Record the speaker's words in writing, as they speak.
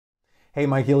Hey,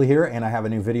 Mike Healy here, and I have a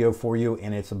new video for you,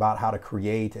 and it's about how to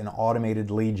create an automated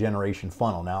lead generation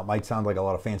funnel. Now, it might sound like a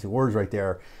lot of fancy words right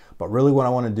there, but really what I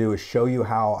want to do is show you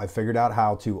how I figured out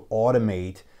how to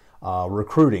automate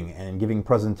recruiting and giving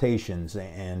presentations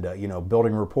and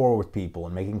building rapport with people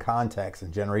and making contacts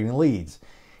and generating leads.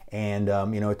 And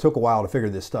it took a while to figure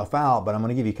this stuff out, but I'm going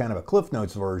to give you kind of a Cliff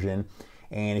Notes version.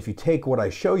 And if you take what I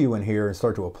show you in here and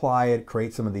start to apply it,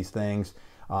 create some of these things,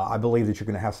 I believe that you're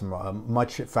going to have some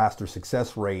much faster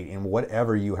success rate in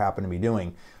whatever you happen to be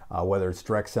doing, whether it's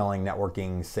direct selling,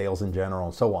 networking, sales in general,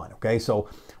 and so on. Okay, so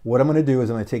what I'm going to do is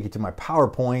I'm going to take you to my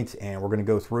PowerPoint, and we're going to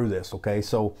go through this. Okay,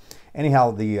 so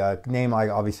anyhow, the name I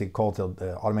obviously called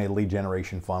the automated lead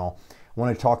generation funnel. I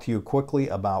want to talk to you quickly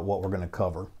about what we're going to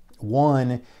cover.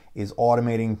 One is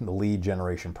automating the lead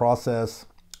generation process.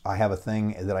 I have a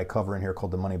thing that I cover in here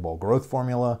called the Moneyball growth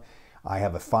formula. I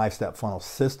have a 5-step funnel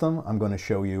system I'm going to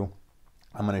show you.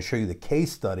 I'm going to show you the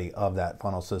case study of that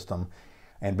funnel system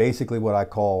and basically what I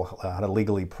call how to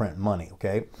legally print money,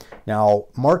 okay? Now,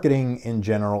 marketing in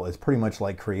general is pretty much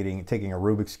like taking a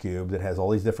Rubik's Cube that has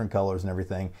all these different colors and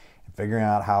everything and figuring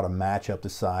out how to match up the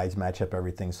sides, match up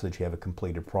everything so that you have a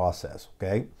completed process,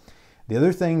 okay? The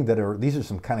other thing these are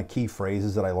some kind of key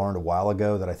phrases that I learned a while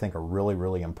ago that I think are really,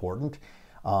 really important.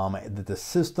 That the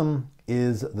system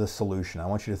is the solution. I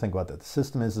want you to think about that. The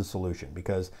system is the solution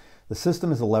because the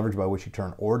system is the leverage by which you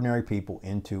turn ordinary people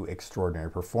into extraordinary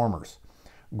performers.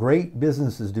 Great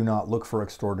businesses do not look for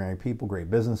extraordinary people. Great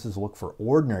businesses look for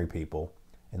ordinary people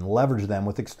and leverage them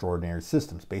with extraordinary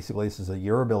systems. Basically, this is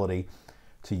your ability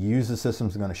to use the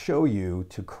systems I'm going to show you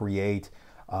to create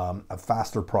a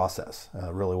faster process,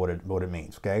 really what it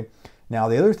means, okay? Now,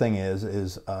 the other thing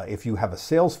is if you have a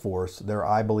sales force,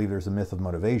 I believe there's a myth of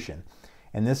motivation.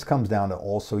 And this comes down to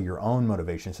also your own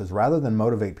motivation. It says rather than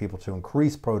motivate people to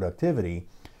increase productivity,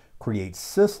 create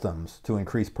systems to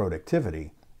increase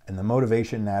productivity, and the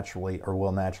motivation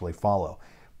will naturally follow.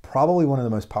 Probably one of the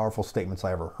most powerful statements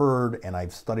I ever heard, and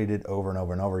I've studied it over and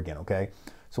over and over again, okay?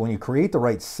 So when you create the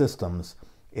right systems,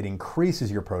 it increases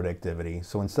your productivity.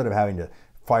 So instead of having to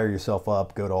fire yourself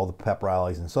up, go to all the pep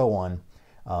rallies and so on,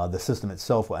 the system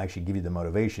itself will actually give you the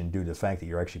motivation due to the fact that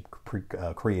you're actually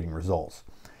creating results.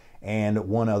 And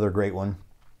one other great one,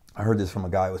 I heard this from a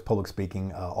guy who was public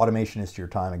speaking, automation is to your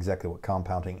time exactly what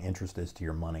compounding interest is to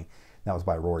your money. That was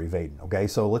by Rory Vaden. Okay,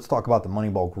 so let's talk about the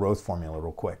Moneyball growth formula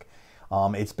real quick.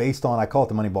 It's based on, I call it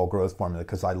the Moneyball growth formula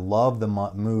because I love the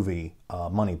movie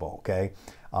Moneyball, okay?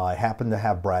 I happen to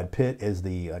have Brad Pitt as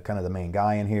the kind of the main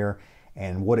guy in here.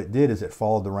 And what it did is it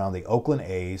followed around the Oakland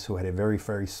A's, who had a very,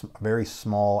 very, very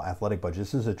small athletic budget.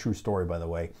 This is a true story, by the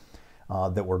way,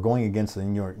 that were going against the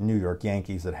New York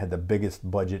Yankees that had the biggest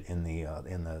budget in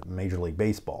the Major League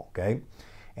Baseball. Okay,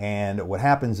 and what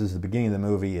happens is the beginning of the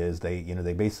movie is they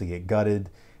basically get gutted.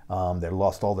 They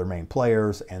lost all their main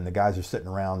players, and the guys are sitting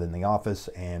around in the office,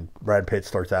 and Brad Pitt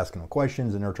starts asking them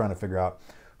questions, and they're trying to figure out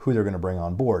who they're going to bring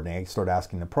on board. And they start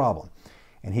asking the problem.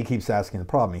 And he keeps asking the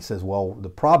problem. He says, well, the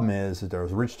problem is that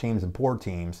there's rich teams and poor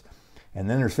teams, and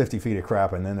then there's 50 feet of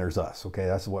crap, and then there's us. Okay,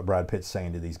 that's what Brad Pitt's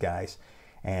saying to these guys.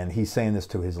 And he's saying this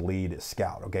to his lead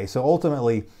scout. Okay, so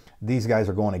ultimately, these guys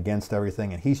are going against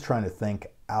everything, and he's trying to think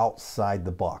outside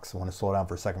the box. I want to slow down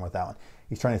for a second with that one.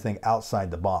 He's trying to think outside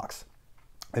the box.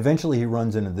 Eventually, he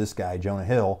runs into this guy, Jonah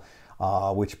Hill,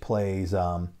 which plays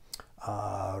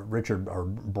Richard or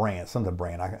Brandt, something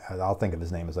Brandt. I'll think of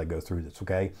his name as I go through this,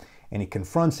 okay? And he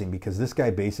confronts him because this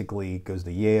guy basically goes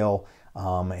to Yale,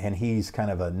 and he's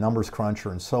kind of a numbers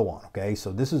cruncher and so on, okay?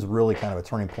 So this is really kind of a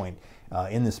turning point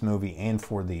in this movie and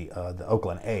for the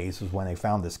Oakland A's is when they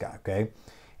found this guy, okay?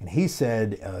 And he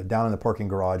said down in the parking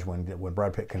garage when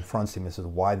Brad Pitt confronts him, he says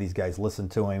why these guys listen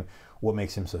to him, what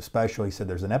makes him so special. He said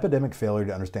there's an epidemic failure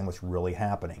to understand what's really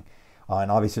happening.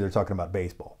 And obviously they're talking about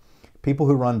baseball. People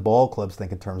who run ball clubs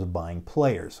think in terms of buying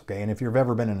players, okay? And if you've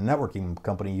ever been in a networking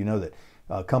company, you know that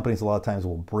companies a lot of times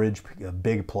will bridge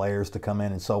big players to come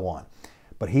in and so on.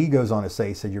 But he goes on to say,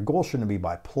 he said, your goal shouldn't be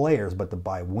buy players, but to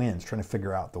buy wins, trying to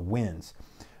figure out the wins.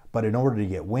 But in order to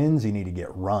get wins, you need to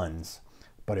get runs.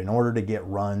 But in order to get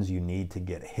runs, you need to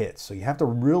get hits. So you have to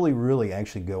really, really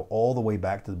actually go all the way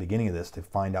back to the beginning of this to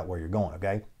find out where you're going,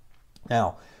 okay?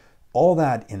 Now, all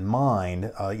that in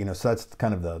mind, so that's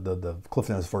kind of the Cliff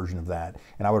Notes version of that.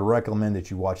 And I would recommend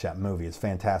that you watch that movie. It's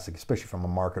fantastic, especially from a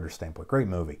marketer standpoint. Great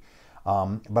movie.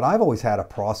 But I've always had a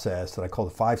process that I call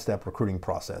the 5-step recruiting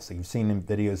process. So you've seen in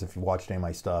videos if you've watched any of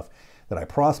my stuff that I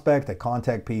prospect, I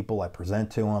contact people, I present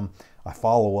to them, I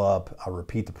follow up, I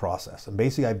repeat the process. And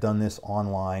basically I've done this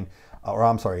online, or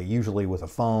I'm sorry, usually with a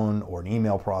phone or an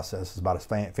email process. It's about as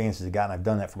fancy as it got, and I've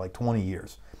done that for like 20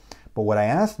 years. But what I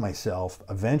asked myself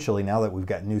eventually, now that we've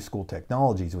got new school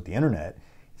technologies with the internet,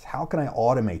 is how can I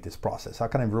automate this process? How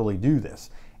can I really do this?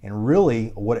 And really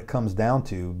what it comes down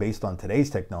to, based on today's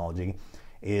technology,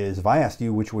 is if I asked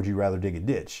you which would you rather dig a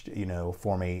ditch,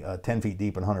 for me 10 feet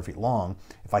deep and 100 feet long,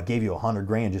 if I gave you 100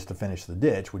 grand just to finish the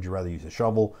ditch, would you rather use a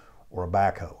shovel or a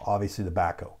backhoe? Obviously the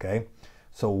backhoe, okay?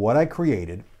 So what I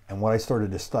created and what I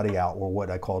started to study out were what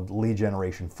I called lead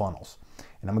generation funnels.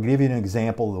 And I'm gonna give you an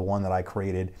example of the one that I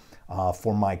created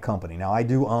for my company. Now I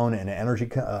do own an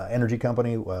energy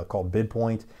company called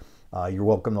BidPoint. You're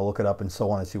welcome to look it up and so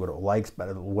on and see what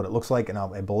it looks like.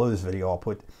 And below this video, I'll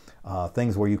put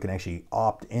things where you can actually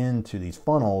opt into these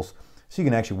funnels so you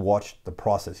can actually watch the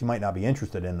process. You might not be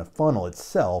interested in the funnel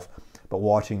itself, but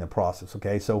watching the process,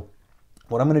 okay? So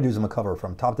what I'm gonna do is I'm gonna cover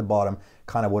from top to bottom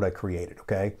kind of what I created,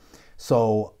 okay?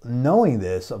 So knowing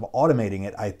this, of automating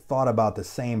it, I thought about the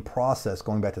same process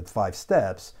going back to the 5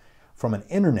 steps from an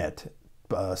internet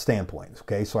standpoint,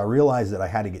 okay? So I realized that I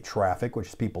had to get traffic, which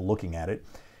is people looking at it.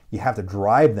 You have to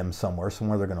drive them somewhere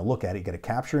they're going to look at it. You got to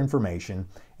capture information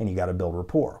and you got to build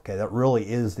rapport. Okay, that really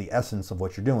is the essence of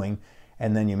what you're doing.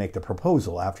 And then you make the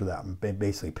proposal after that, and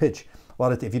basically pitch.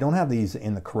 If you don't have these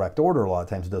in the correct order, a lot of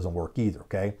times it doesn't work either.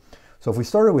 Okay, so if we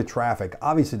started with traffic,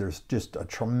 obviously there's just a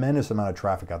tremendous amount of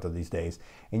traffic out there these days,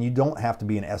 and you don't have to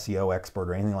be an SEO expert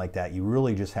or anything like that. You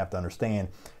really just have to understand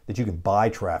that you can buy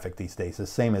traffic these days. The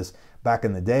same as back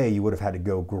in the day, you would have had to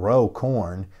go grow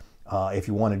corn if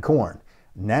you wanted corn.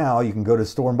 Now you can go to the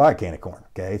store and buy a can of corn,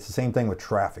 okay? It's the same thing with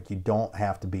traffic. You don't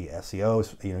have to be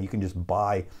SEOs. You can just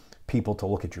buy people to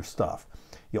look at your stuff.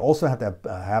 You also have to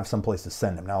have some place to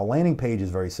send them. Now a landing page is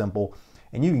very simple,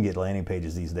 and you can get landing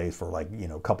pages these days for like,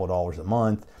 a couple of dollars a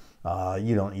month.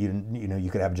 You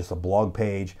could have just a blog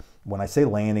page. When I say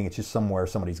landing, it's just somewhere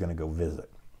somebody's going to go visit.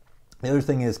 The other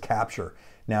thing is capture.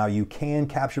 Now you can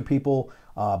capture people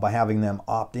by having them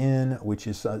opt in, which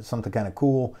is something kind of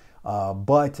cool.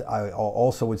 But I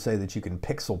also would say that you can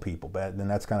pixel people, but then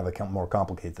that's kind of a more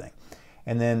complicated thing.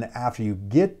 And then after you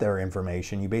get their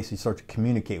information, you basically start to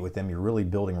communicate with them. You're really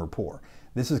building rapport.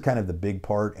 This is kind of the big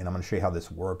part, and I'm going to show you how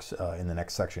this works in the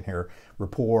next section here.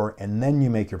 Rapport, and then you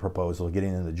make your proposal,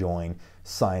 getting them to join,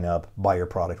 sign up, buy your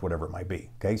product, whatever it might be.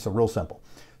 Okay, so real simple.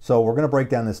 So we're going to break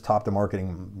down this top to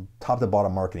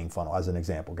bottom marketing funnel as an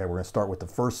example. Okay, we're going to start with the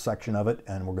first section of it,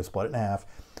 and we're going to split it in half.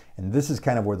 And this is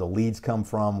kind of where the leads come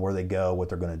from, where they go, what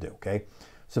they're going to do. Okay,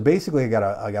 so basically, I got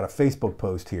a Facebook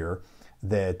post here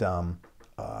that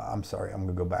I'm sorry, I'm going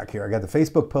to go back here. I got the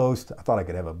Facebook post. I thought I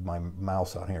could have my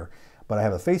mouse on here, but I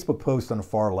have a Facebook post on the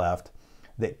far left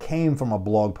that came from a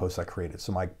blog post I created.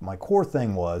 So my core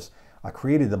thing was I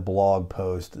created a blog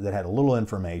post that had a little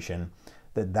information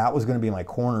that was going to be my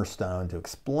cornerstone to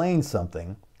explain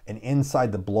something, and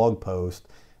inside the blog post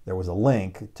there was a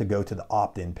link to go to the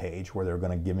opt-in page where they're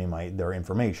going to give me their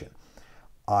information.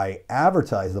 I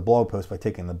advertised the blog post by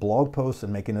taking the blog post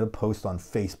and making it a post on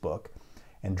Facebook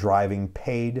and driving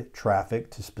paid traffic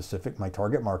to my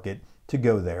target market to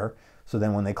go there. So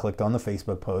then when they clicked on the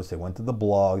Facebook post, they went to the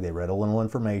blog, they read a little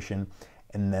information,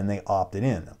 and then they opted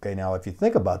in. Okay, now if you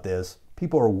think about this,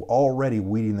 people are already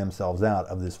weeding themselves out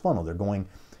of this funnel. They're going,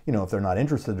 if they're not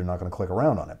interested, they're not going to click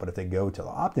around on it. But if they go to the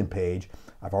opt-in page,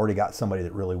 I've already got somebody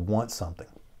that really wants something.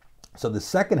 So the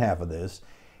second half of this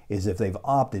is if they've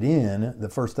opted in, the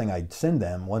first thing I send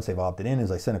them once they've opted in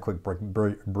is I send a quick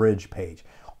bridge page.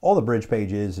 All the bridge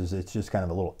page is it's just kind of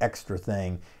a little extra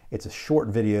thing. It's a short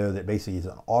video that basically is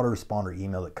an autoresponder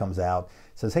email that comes out,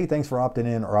 says, hey, thanks for opting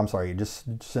in, or I'm sorry, it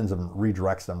just sends them,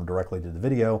 redirects them directly to the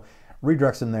video,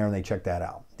 redirects them there, and they check that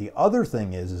out. The other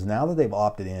thing is now that they've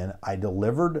opted in, I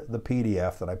delivered the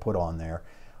PDF that I put on there,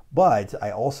 but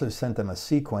I also sent them a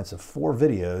sequence of 4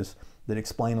 videos that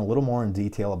explain a little more in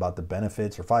detail about the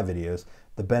benefits, or 5 videos,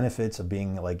 the benefits of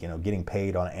being getting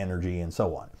paid on energy and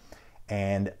so on.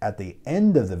 And at the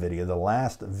end of the video, the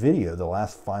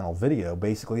last final video,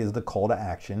 basically is the call to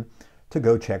action to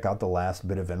go check out the last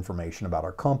bit of information about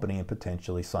our company and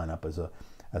potentially sign up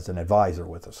as an advisor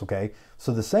with us, okay?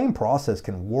 So the same process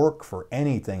can work for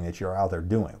anything that you're out there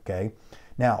doing, okay?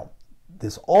 Now,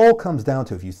 this all comes down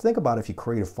to, if you think about it, if you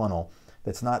create a funnel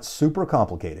that's not super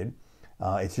complicated,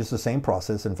 it's just the same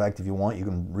process. In fact, if you want, you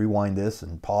can rewind this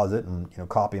and pause it and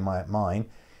copy mine.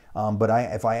 But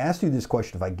if I asked you this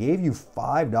question, if I gave you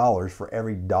 $5 for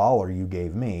every dollar you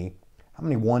gave me, how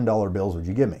many $1 bills would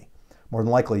you give me? More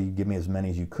than likely, you'd give me as many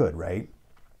as you could, right?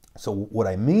 So what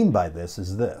I mean by this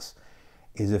is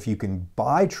if you can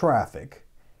buy traffic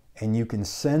and you can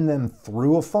send them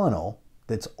through a funnel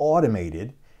that's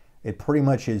automated, it pretty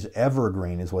much is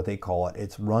evergreen is what they call it.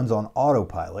 It runs on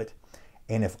autopilot,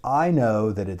 And if I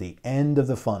know that at the end of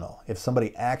the funnel, if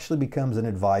somebody actually becomes an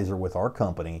advisor with our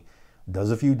company,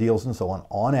 does a few deals and so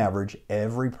on average,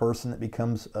 every person that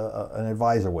becomes an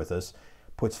advisor with us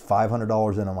puts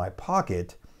 $500 into my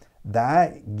pocket,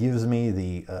 that gives me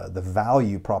the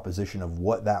value proposition of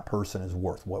what that person is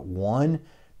worth, what one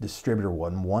distributor,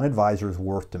 one advisor is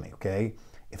worth to me, okay?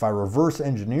 If I reverse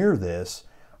engineer this,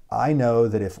 I know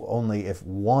that if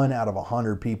 1 out of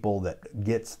 100 people that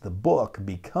gets the book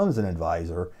becomes an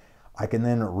advisor, I can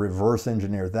then reverse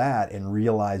engineer that and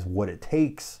realize what it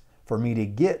takes for me to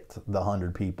get the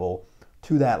 100 people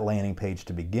to that landing page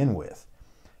to begin with.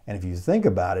 And if you think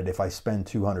about it, if I spend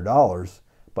 $200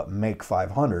 but make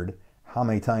 500, how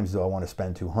many times do I want to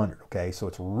spend 200? Okay, so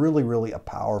it's really, really a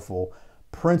powerful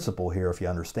principle here if you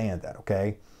understand that,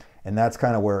 okay? And that's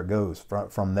kind of where it goes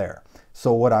from there.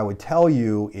 So what I would tell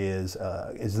you is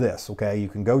this, okay? You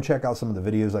can go check out some of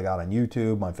the videos I got on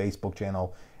YouTube, my Facebook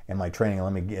channel, and my training.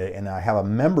 And I have a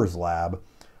members lab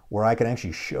where I can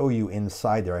actually show you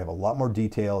inside there. I have a lot more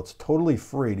detail. It's totally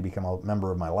free to become a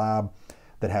member of my lab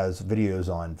that has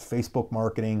videos on Facebook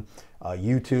marketing,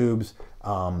 YouTube's,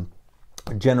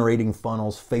 generating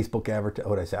funnels, Facebook advertising.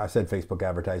 What did I say? I said Facebook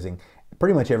advertising.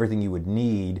 Pretty much everything you would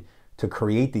need to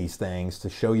create these things, to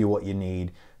show you what you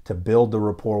need, to build the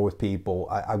rapport with people.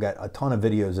 I've got a ton of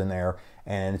videos in there,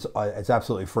 and it's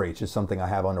absolutely free. It's just something I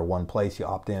have under one place. You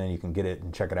opt in and you can get it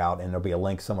and check it out, and there'll be a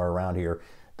link somewhere around here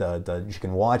you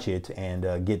can watch it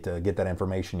and get that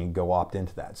information. You can go opt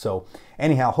into that. So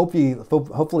anyhow,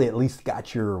 hopefully at least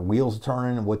got your wheels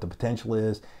turning and what the potential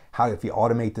is. How if you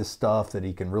automate this stuff that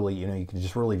you can really, you can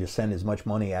just send as much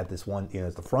money at this one,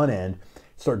 at the front end,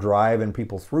 start driving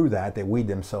people through that. They weed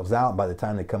themselves out. By the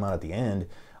time they come out at the end,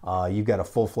 you've got a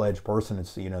full-fledged person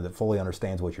that's, that fully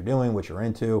understands what you're doing, what you're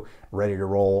into, ready to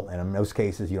roll. And in most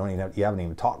cases, you haven't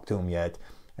even talked to them yet,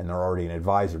 and they're already an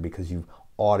advisor because you've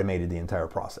automated the entire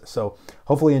process. So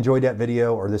hopefully you enjoyed that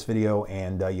video or this video,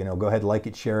 and go ahead, like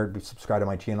it, share it, subscribe to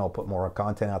my channel. I'll put more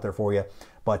content out there for you.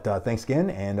 But thanks again,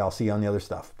 and I'll see you on the other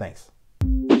stuff. Thanks.